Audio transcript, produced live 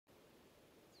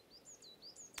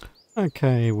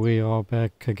Okay, we are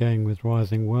back again with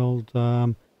Rising World.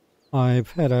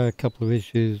 I've had a couple of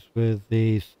issues with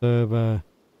the server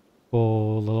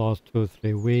for the last 2 or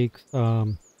 3 weeks.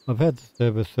 I've had the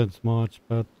server since March,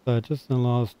 but just in the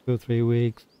last 2 or 3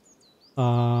 weeks,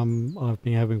 I've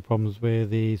been having problems where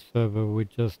the server would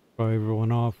just throw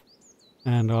everyone off,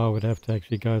 and I would have to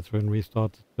actually go through and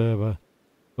restart the server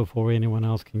before anyone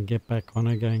else can get back on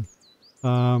again.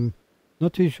 Um,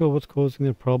 Not too sure what's causing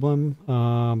the problem,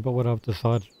 but what I've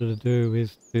decided to do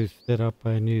is to set up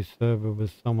a new server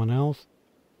with someone else.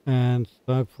 And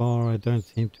so far, I don't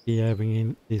seem to be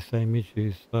having the same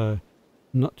issues. So,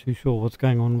 I'm not too sure what's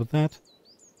going on with that.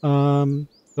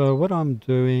 So, what I'm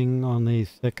doing on the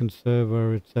second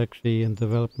server, it's actually in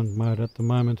development mode at the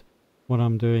moment. What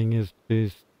I'm doing is to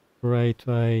create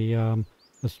a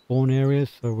spawn area.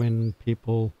 So, when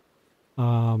people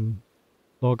um,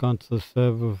 log onto the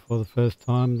server for the first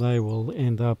time, they will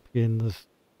end up in this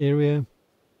area.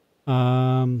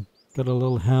 Got a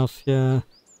little house here.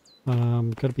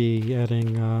 Got to be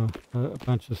adding a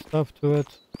bunch of stuff to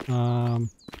it.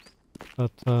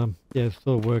 But yeah,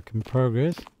 still a work in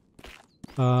progress.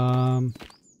 Um,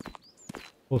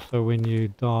 Also, when you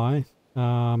die,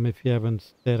 if you haven't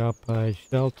set up a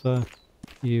shelter,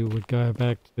 you would go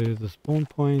back to the spawn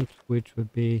point, which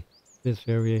would be this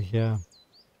area here.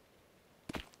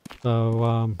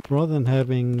 So rather than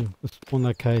having a spawn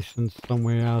location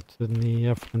somewhere out in the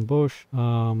African bush,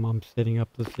 I'm setting up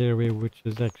this area which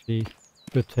is actually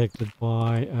protected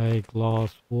by a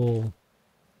glass wall.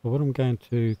 So what I'm going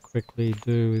to quickly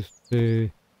do is to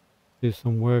do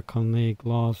some work on the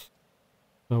glass.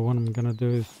 So what I'm going to do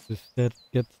is to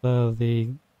get the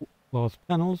glass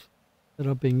panels that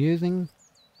I've been using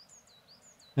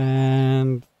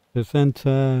and to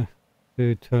center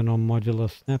to turn on modular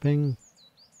snapping.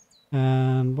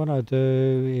 And what I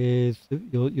do is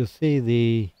you'll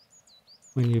see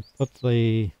when you put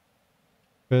the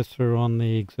cursor on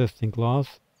the existing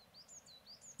glass,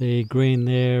 the green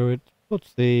there, it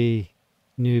puts the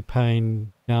new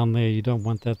pane down there. You don't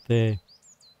want that there.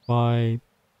 If I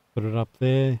put it up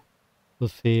there, you'll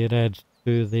see it adds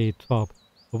to the top.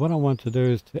 But what I want to do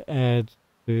is to add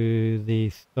to the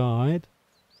side.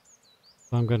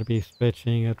 So I'm going to be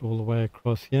stretching it all the way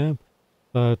across here.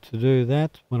 So to do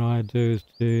that, what I do is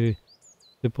to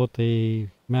put the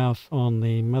mouse on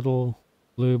the middle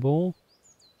blue ball.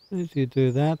 As you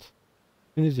do that, as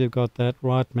soon as you've got that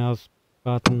right mouse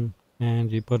button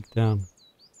and you put it down,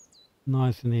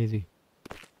 nice and easy.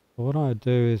 So what I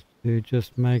do is to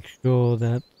just make sure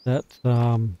that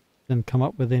didn't come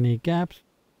up with any gaps.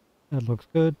 That looks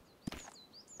good.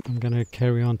 I'm going to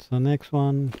carry on to the next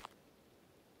one.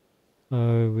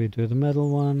 So we do the middle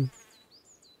one.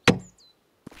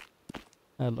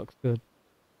 That looks good.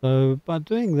 So by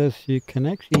doing this, you can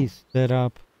actually set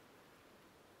up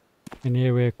an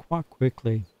area quite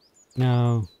quickly.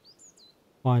 Now,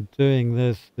 by doing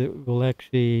this, it will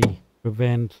actually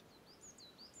prevent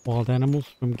wild animals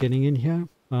from getting in here.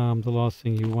 The last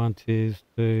thing you want is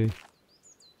to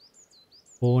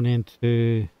spawn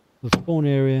into the spawn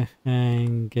area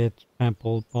and get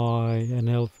trampled by an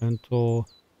elephant or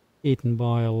eaten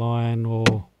by a lion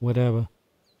or whatever.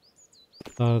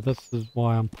 So this is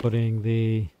why I'm putting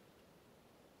the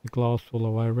glass all the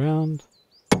way around.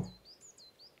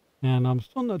 And I'm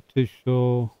still not too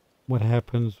sure what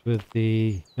happens with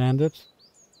the bandits.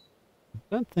 I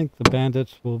don't think the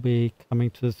bandits will be coming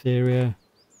to this area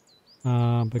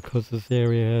because this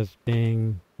area has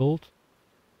been built.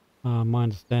 My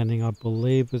understanding, I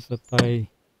believe, is that they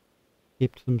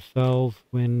keep themselves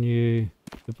when you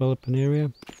develop an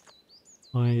area.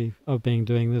 I've been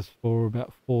doing this for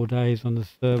about 4 days on the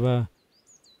server,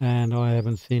 and I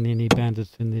haven't seen any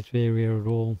bandits in this area at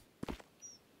all.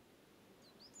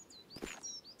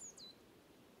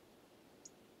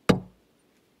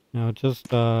 Now,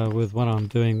 just with what I'm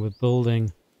doing with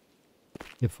building,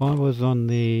 if I was on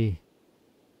the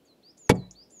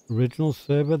original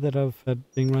server that I've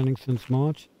been running since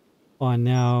March, by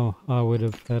now I would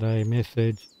have had a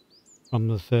message from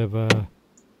the server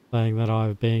saying that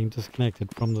I've been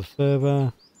disconnected from the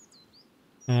server,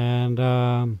 and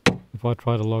if I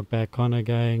try to log back on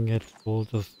again, it will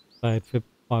just stay at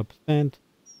 55%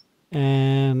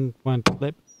 and won't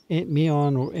let me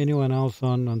on or anyone else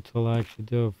on until I actually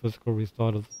do a physical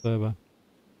restart of the server.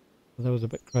 So that was a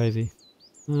bit crazy.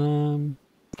 Um,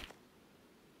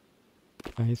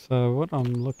 okay, so what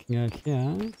I'm looking at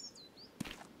here is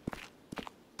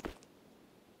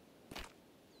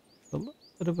a little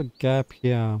bit of a gap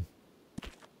here.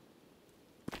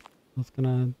 It's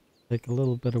gonna take a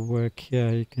little bit of work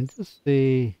here. You can just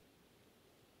see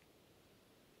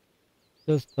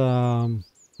just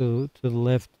to the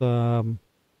left and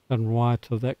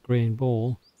right of that green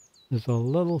ball, there's a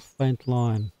little faint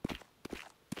line.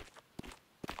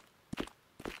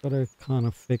 Got to kind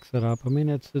of fix it up. I mean,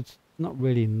 it's not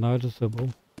really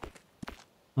noticeable.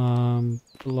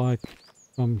 Like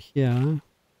from here,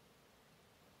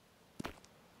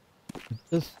 you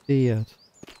just see it.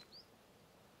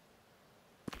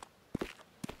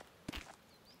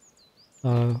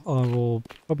 So I will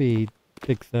probably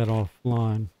fix that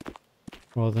offline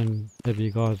rather than have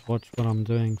you guys watch what I'm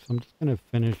doing. So I'm just going to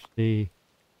finish the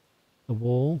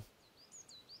wall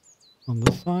on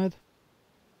this side.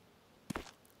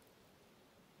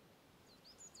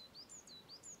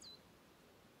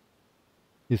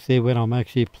 You see when I'm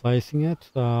actually placing it,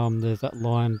 there's that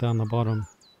line down the bottom.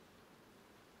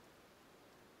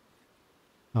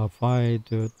 Now if I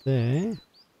do it there,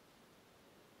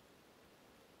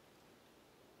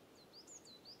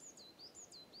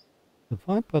 if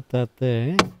I put that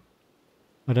there,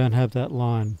 I don't have that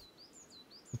line.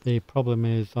 But the problem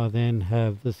is I then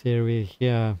have this area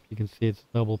here. You can see it's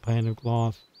a double pane of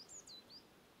glass.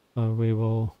 So we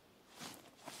will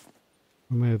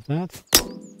remove that.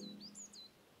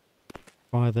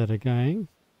 Try that again.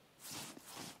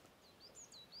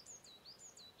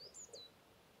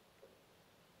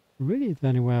 Really the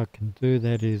only way I can do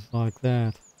that is like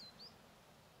that.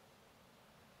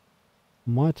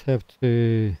 Might have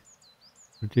to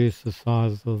reduce the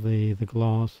size of the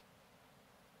glass.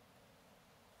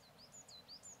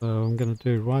 So I'm going to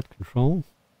do right control.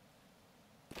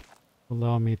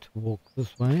 Allow me to walk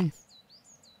this way.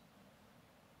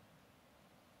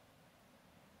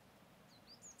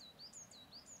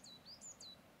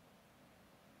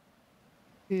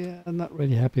 Yeah, I'm not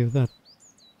really happy with that.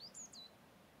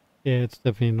 Yeah, it's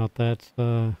definitely not that.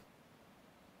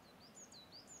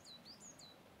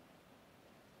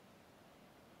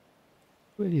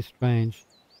 Really strange.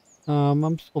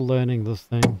 I'm still learning this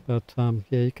thing, but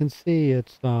yeah, you can see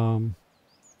it's got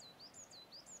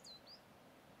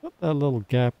that little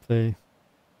gap there.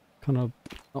 Kind of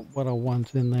not what I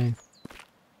want in there.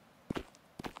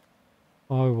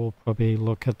 I will probably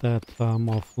look at that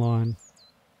offline.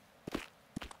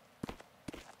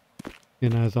 Who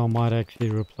knows, I might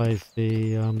actually replace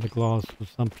the glass with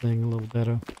something a little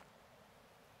better.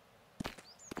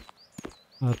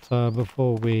 But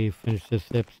before we finish this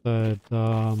episode,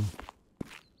 so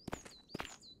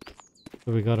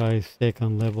we got a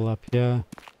second level up here.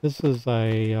 This is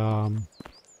a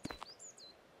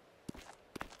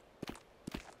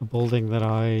building that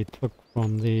I took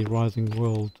from the Rising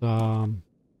World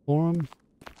forum,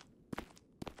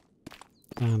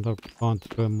 and I've gone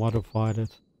through and modified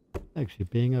it. Actually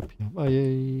being up here. Oh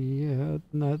yeah,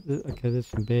 no, okay, there's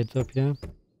some beds up here.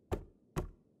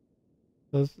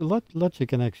 There's a lot you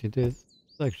can actually do. It's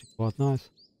actually quite nice.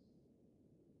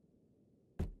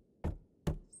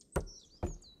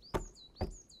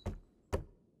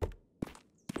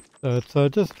 So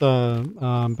just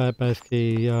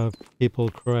basically people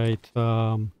create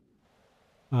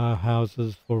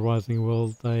houses for Rising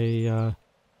World. They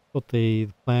put the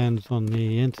plans on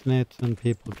the internet and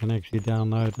people can actually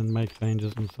download and make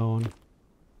changes and so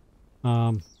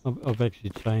on. I've actually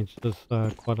changed this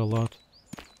quite a lot.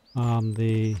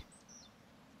 The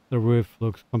roof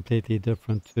looks completely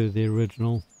different to the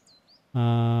original.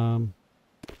 So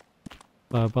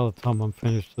by the time I'm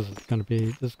finished, this is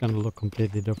going to look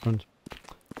completely different.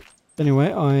 Anyway,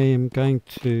 I am going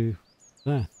to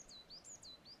there.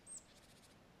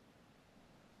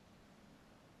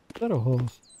 Is that a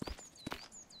horse?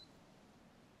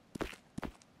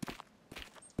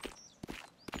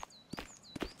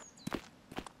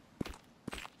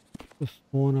 Just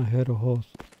sworn I heard a horse.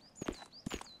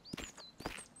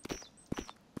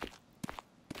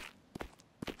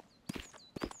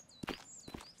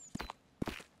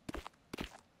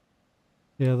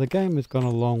 Yeah, the game has gone a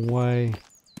long way.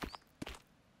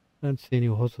 Don't see any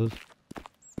horses.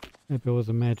 Maybe I was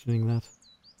imagining that.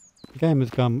 The game has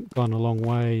gone a long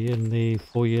way in the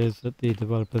 4 years that the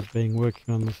developer's been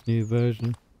working on this new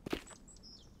version.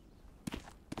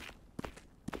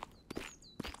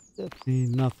 Definitely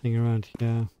nothing around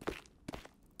here.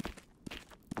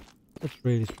 That's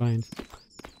really strange.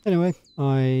 Anyway,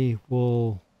 I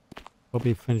will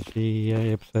probably finish the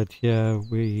episode here.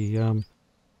 We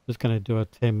just going to do a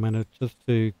 10-minute just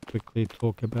to quickly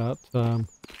talk about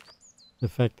the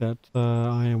fact that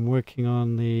I am working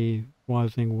on the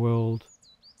Rising World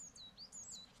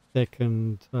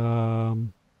second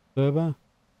server,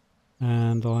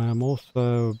 and I am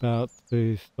also about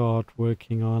to start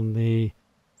working on the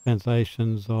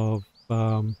translations of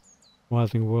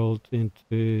Rising World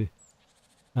into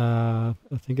I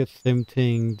think it's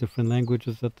 17 different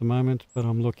languages at the moment, but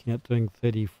I'm looking at doing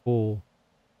 34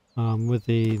 with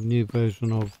the new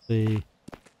version of the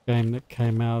game that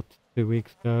came out 2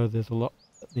 weeks ago. There's a lot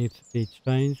that needs to be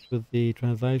changed with the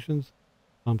translations.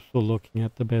 I'm still looking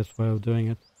at the best way of doing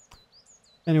it.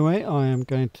 Anyway, I am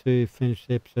going to finish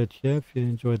the episode here. If you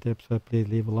enjoyed the episode, please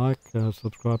leave a like,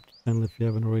 subscribe to the channel if you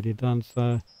haven't already done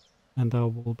so, and I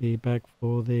will be back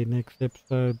for the next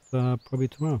episode probably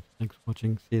tomorrow. Thanks for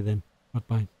watching. See you then.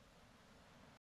 Bye-bye.